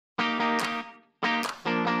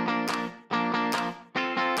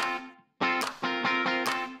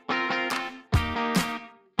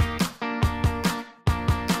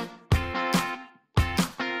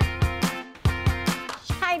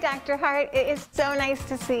Dr. Hart. It is so nice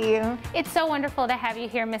to see you. It's so wonderful to have you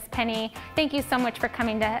here, Miss Penny. Thank you so much for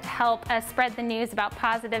coming to help us spread the news about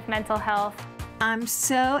positive mental health. I'm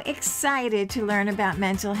so excited to learn about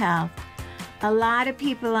mental health. A lot of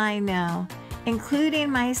people I know, including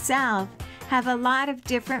myself, have a lot of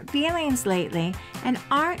different feelings lately and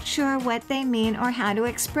aren't sure what they mean or how to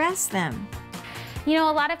express them. You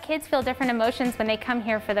know, a lot of kids feel different emotions when they come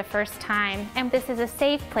here for the first time, and this is a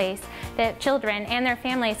safe place that children and their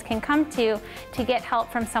families can come to get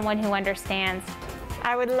help from someone who understands.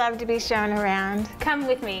 I would love to be shown around. Come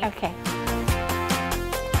with me. Okay.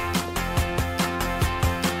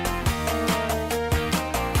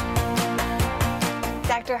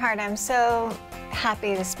 Dr. Hart, I'm so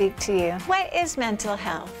happy to speak to you. What is mental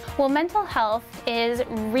health? Well, mental health is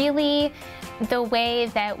really the way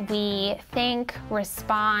that we think,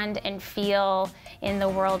 respond, and feel in the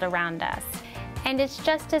world around us. And it's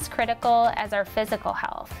just as critical as our physical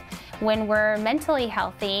health. When we're mentally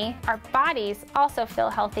healthy, our bodies also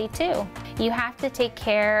feel healthy too. You have to take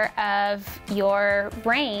care of your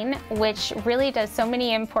brain, which really does so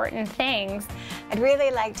many important things. I'd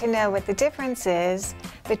really like to know what the difference is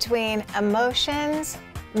between emotions,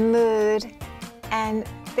 mood, and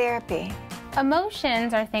therapy.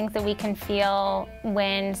 Emotions are things that we can feel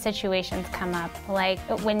when situations come up, like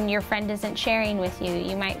when your friend isn't sharing with you.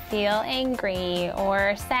 You might feel angry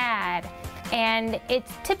or sad, and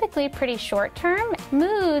it's typically pretty short term.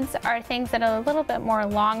 Moods are things that are a little bit more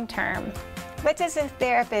long term. What does a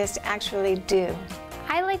therapist actually do?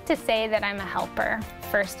 I like to say that I'm a helper,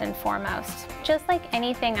 first and foremost. Just like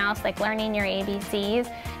anything else, like learning your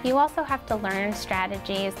ABCs, you also have to learn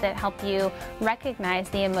strategies that help you recognize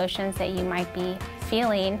the emotions that you might be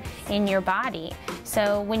feeling in your body.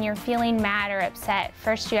 So when you're feeling mad or upset,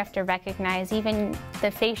 first you have to recognize even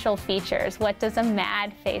the facial features. What does a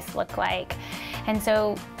mad face look like? And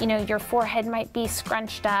so, you know, your forehead might be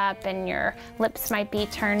scrunched up and your lips might be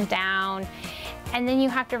turned down. And then you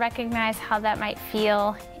have to recognize how that might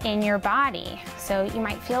feel in your body. So you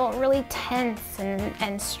might feel really tense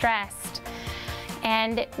and stressed.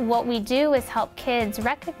 And what we do is help kids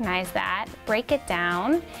recognize that, break it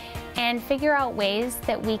down, and figure out ways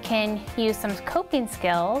that we can use some coping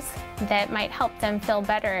skills that might help them feel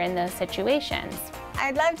better in those situations.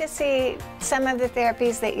 I'd love to see some of the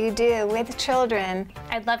therapies that you do with children.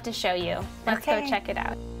 I'd love to show you. Let's go check it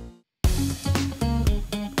out.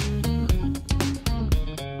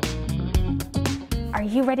 Are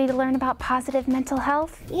you ready to learn about positive mental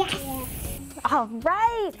health? Yes. All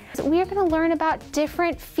right. So we are going to learn about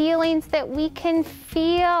different feelings that we can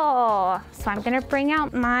feel. So I'm going to bring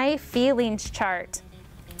out my feelings chart.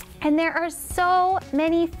 And there are so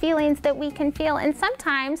many feelings that we can feel. And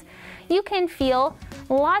sometimes you can feel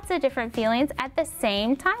lots of different feelings at the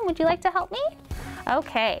same time. Would you like to help me?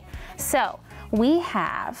 Okay. So we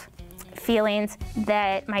have feelings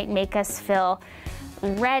that might make us feel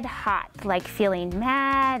red hot, like feeling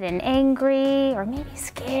mad and angry, or maybe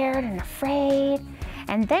scared and afraid.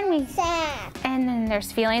 And then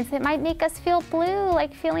there's feelings that might make us feel blue,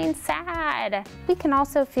 like feeling sad. We can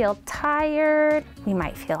also feel tired. We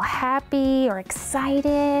might feel happy or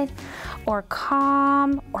excited or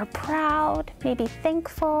calm or proud, maybe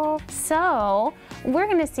thankful. So we're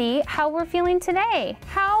gonna see how we're feeling today.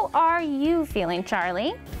 How are you feeling,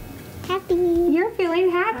 Charlie? Happy. You're feeling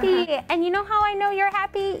happy. And you know how I know you're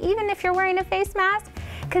happy, even if you're wearing a face mask?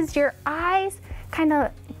 Because your eyes kind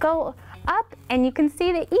of go up and you can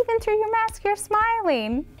see that even through your mask, you're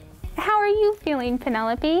smiling. How are you feeling,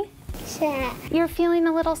 Penelope? Sad. You're feeling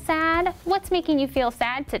a little sad? What's making you feel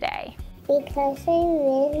sad today? Because I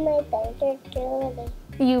miss my brother Julie.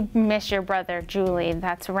 You miss your brother, Julie,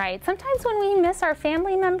 that's right. Sometimes when we miss our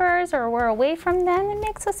family members or we're away from them, it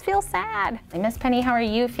makes us feel sad. Miss Penny, how are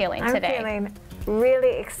you feeling today? I'm feeling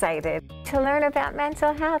really excited to learn about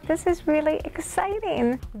mental health. This is really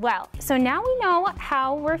exciting. Well, so now we know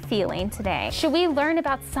how we're feeling today. Should we learn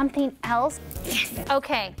about something else? Yes.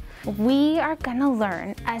 Okay, we are gonna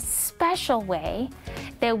learn a special way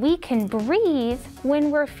that we can breathe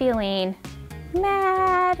when we're feeling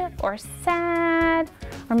mad or sad,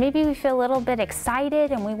 or maybe we feel a little bit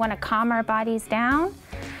excited and we want to calm our bodies down.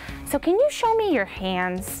 So can you show me your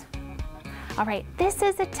hands? All right, this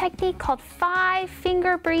is a technique called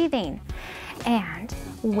 5-finger breathing. And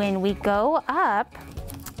when we go up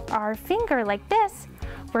our finger like this,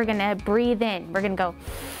 we're gonna breathe in. We're gonna go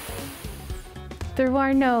through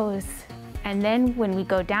our nose. And then when we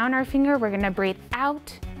go down our finger, we're gonna breathe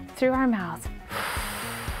out through our mouth.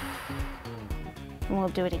 And we'll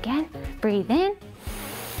do it again. Breathe in,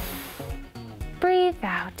 breathe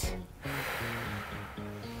out.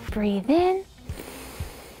 Breathe in,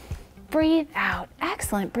 breathe out.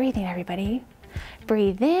 Excellent breathing, everybody.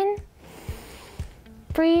 Breathe in,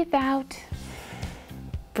 breathe out,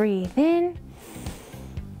 breathe in,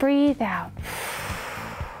 breathe out.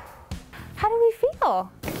 How do we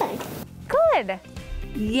feel? Good.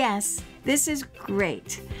 Yes, this is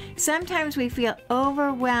great. Sometimes we feel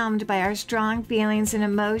overwhelmed by our strong feelings and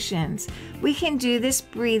emotions. We can do this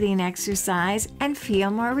breathing exercise and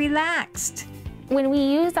feel more relaxed. When we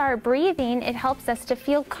use our breathing, it helps us to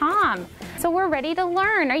feel calm. So we're ready to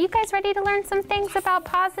learn. Are you guys ready to learn some things about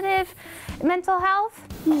positive mental health?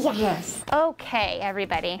 Yes. Okay,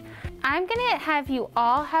 everybody. I'm gonna have you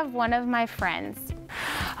all have one of my friends.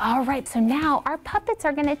 All right, so now our puppets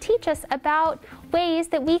are gonna teach us about ways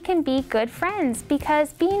that we can be good friends,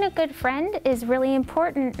 because being a good friend is really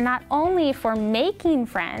important, not only for making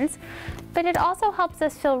friends, but it also helps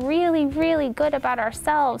us feel really, really good about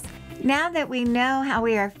ourselves. Now that we know how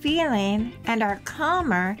we are feeling and are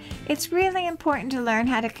calmer, it's really important to learn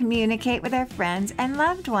how to communicate with our friends and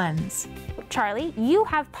loved ones. Charlie, you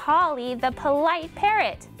have Polly, the polite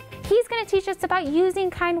parrot. He's going to teach us about using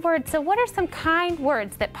kind words. So what are some kind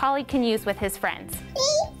words that Polly can use with his friends?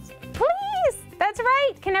 Please. Please. That's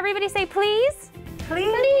right. Can everybody say please?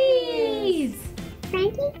 Please.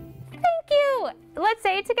 Thank you. Thank you. Let's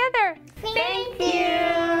say it together. Thank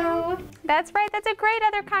you. That's right. That's a great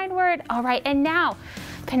other kind word. All right. And now,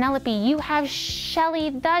 Penelope, you have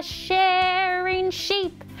Shelly, the sharing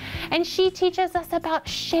sheep. And she teaches us about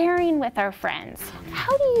sharing with our friends.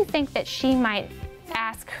 How do you think that she might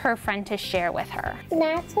ask her friend to share with her?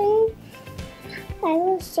 Last time I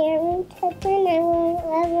was sharing with her and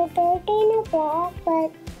I was building a block,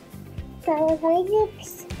 but I was going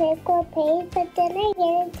to pick or pay, but then I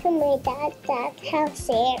get into my dad's house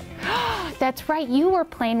here. That's right, you were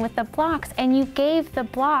playing with the blocks and you gave the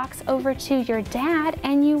blocks over to your dad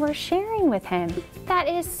and you were sharing with him. That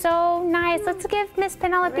is so nice. Let's give Miss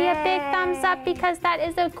Penelope a big thumbs up, because that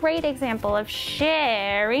is a great example of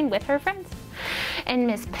sharing with her friends. And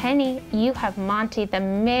Miss Penny, you have Monty the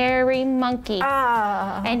merry monkey.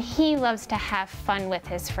 And he loves to have fun with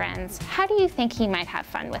his friends. How do you think he might have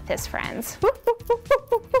fun with his friends? You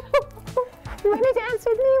want to dance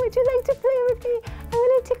with me? Would you like to play with me? I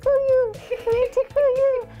want to tickle you. I want to tickle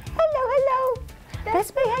you. Hello, hello.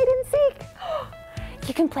 Let's play hide and seek.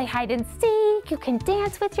 You can play hide and seek. You can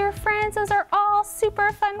dance with your friends. Those are all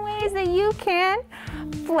super fun ways that you can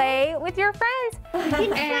play with your friends. You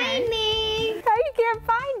can find me. How you can't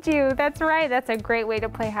find you. That's right. That's a great way to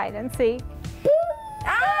play hide and seek.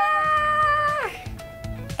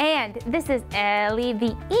 And this is Ellie,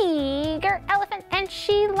 the eager elephant, and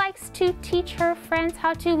she likes to teach her friends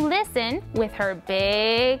how to listen with her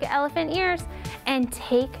big elephant ears and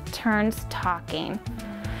take turns talking.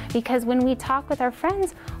 Because when we talk with our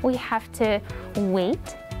friends, we have to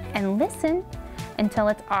wait and listen until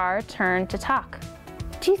it's our turn to talk.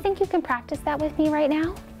 Do you think you can practice that with me right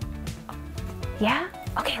now? Yeah?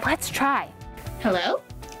 Okay, let's try. Hello?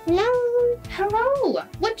 Hello. Hello.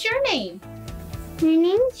 What's your name? My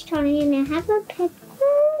name is Charlie and I have a pet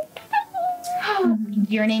called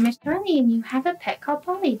Your name is Charlie and you have a pet called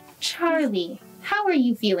Polly. Charlie, how are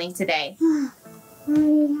you feeling today?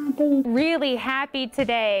 Really happy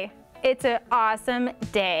today. It's an awesome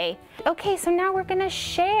day. Okay, so now we're gonna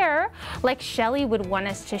share like Shelly would want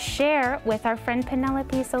us to share with our friend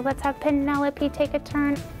Penelope. So let's have Penelope take a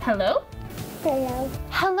turn. Hello? Hello.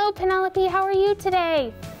 Hello, Penelope. How are you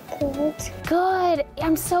today? Good. Good.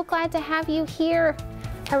 I'm so glad to have you here.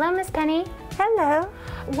 Hello, Miss Penny. Hello.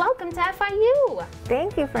 Welcome to FIU.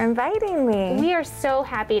 Thank you for inviting me. We are so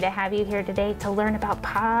happy to have you here today to learn about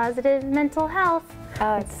positive mental health.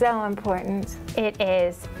 Oh, it's so important. It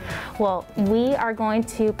is. Well, we are going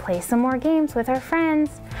to play some more games with our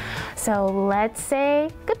friends. So let's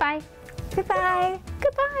say goodbye. Goodbye.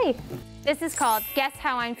 Goodbye. This is called Guess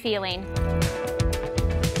How I'm Feeling.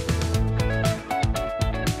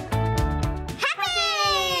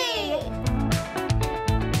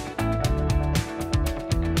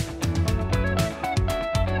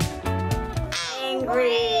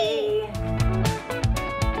 Angry.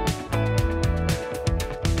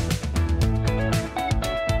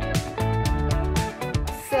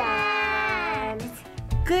 Sad.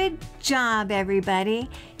 Good job, everybody.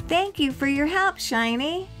 Thank you for your help,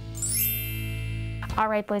 Shiny. All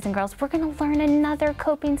right, boys and girls, we're going to learn another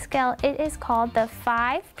coping skill. It is called the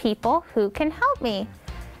 5 people who can help me.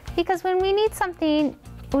 Because when we need something,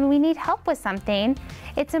 when we need help with something,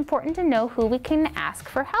 it's important to know who we can ask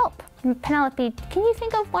for help. Penelope, can you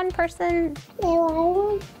think of one person?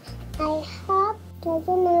 I have doesn't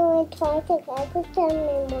know I try to every time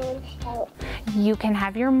my mom helps. You can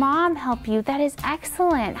have your mom help you. That is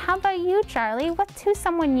excellent. How about you, Charlie? Who's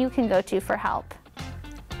someone you can go to for help?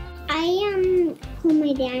 I call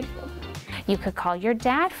my dad for help. You could call your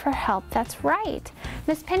dad for help. That's right.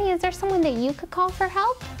 Miss Penny, is there someone that you could call for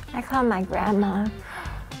help? I call my grandma.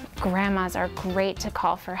 Grandmas are great to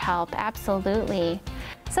call for help, absolutely.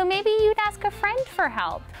 So maybe you'd ask a friend for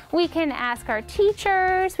help. We can ask our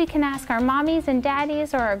teachers, we can ask our mommies and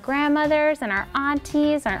daddies or our grandmothers and our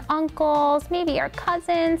aunties, our uncles, maybe our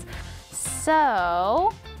cousins.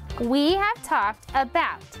 So we have talked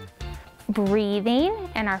about breathing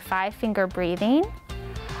and our 5-finger breathing,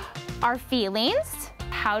 our feelings,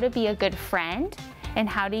 how to be a good friend, and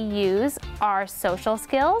how to use our social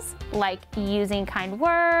skills like using kind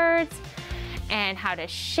words, and how to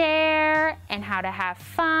share, and how to have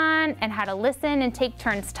fun, and how to listen and take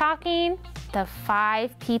turns talking. The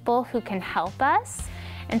 5 people who can help us.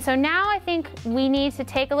 And so now I think we need to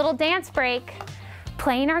take a little dance break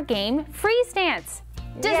playing our game, Freeze Dance.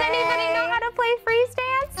 Does anybody know how to play Freeze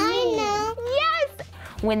Dance? I know. Yes!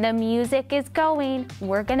 When the music is going,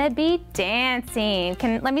 we're gonna be dancing.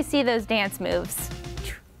 Let me see those dance moves.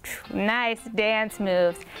 Nice dance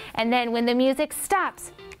moves. And then when the music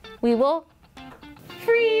stops, we will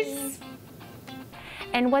freeze.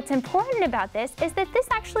 And what's important about this is that this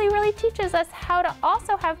actually really teaches us how to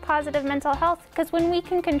also have positive mental health, because when we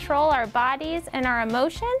can control our bodies and our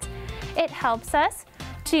emotions, it helps us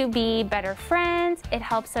to be better friends, it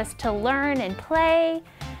helps us to learn and play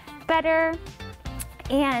better,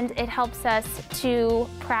 and it helps us to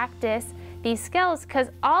practice these skills, because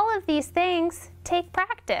all of these things take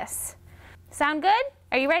practice. Sound good?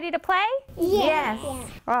 Are you ready to play? Yes.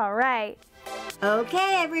 All right.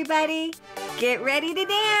 Okay, everybody, get ready to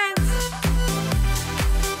dance.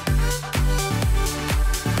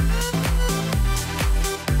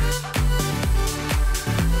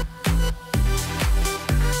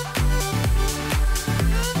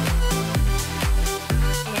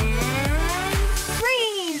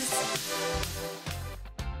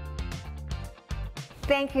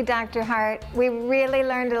 Thank you, Dr. Hart. We really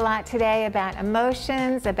learned a lot today about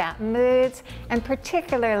emotions, about moods, and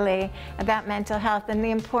particularly about mental health and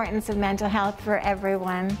the importance of mental health for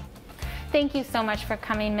everyone. Thank you so much for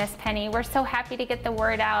coming, Miss Penny. We're so happy to get the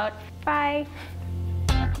word out. Bye.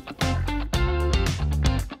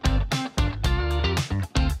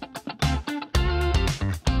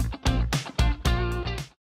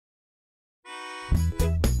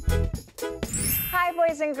 Hi,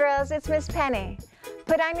 boys and girls, it's Miss Penny.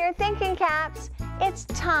 Put on your thinking caps. It's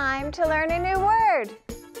time to learn a new word.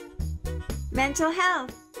 Mental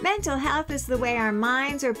health. Mental health is the way our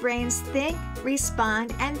minds or brains think,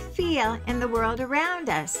 respond, and feel in the world around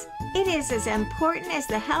us. It is as important as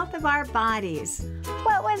the health of our bodies.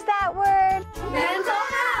 What was that word? Mental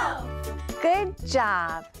health! Good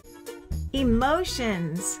job.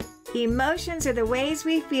 Emotions. Emotions are the ways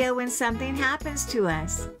we feel when something happens to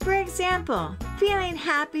us. For example, feeling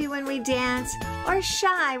happy when we dance or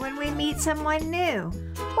shy when we meet someone new.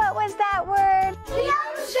 What was that word?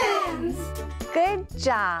 Emotions! Good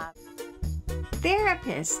job.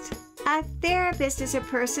 Therapist. A therapist is a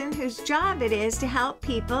person whose job it is to help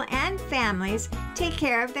people and families take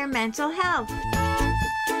care of their mental health.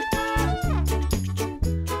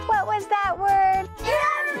 What was that word?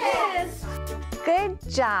 Therapist! Good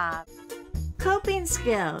job. Coping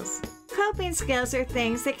skills. Coping skills are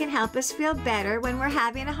things that can help us feel better when we're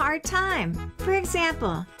having a hard time. For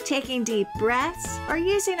example, taking deep breaths or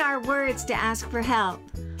using our words to ask for help.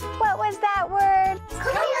 What was that word?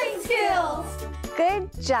 Coping skills! Good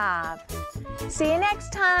job. See you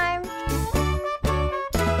next time.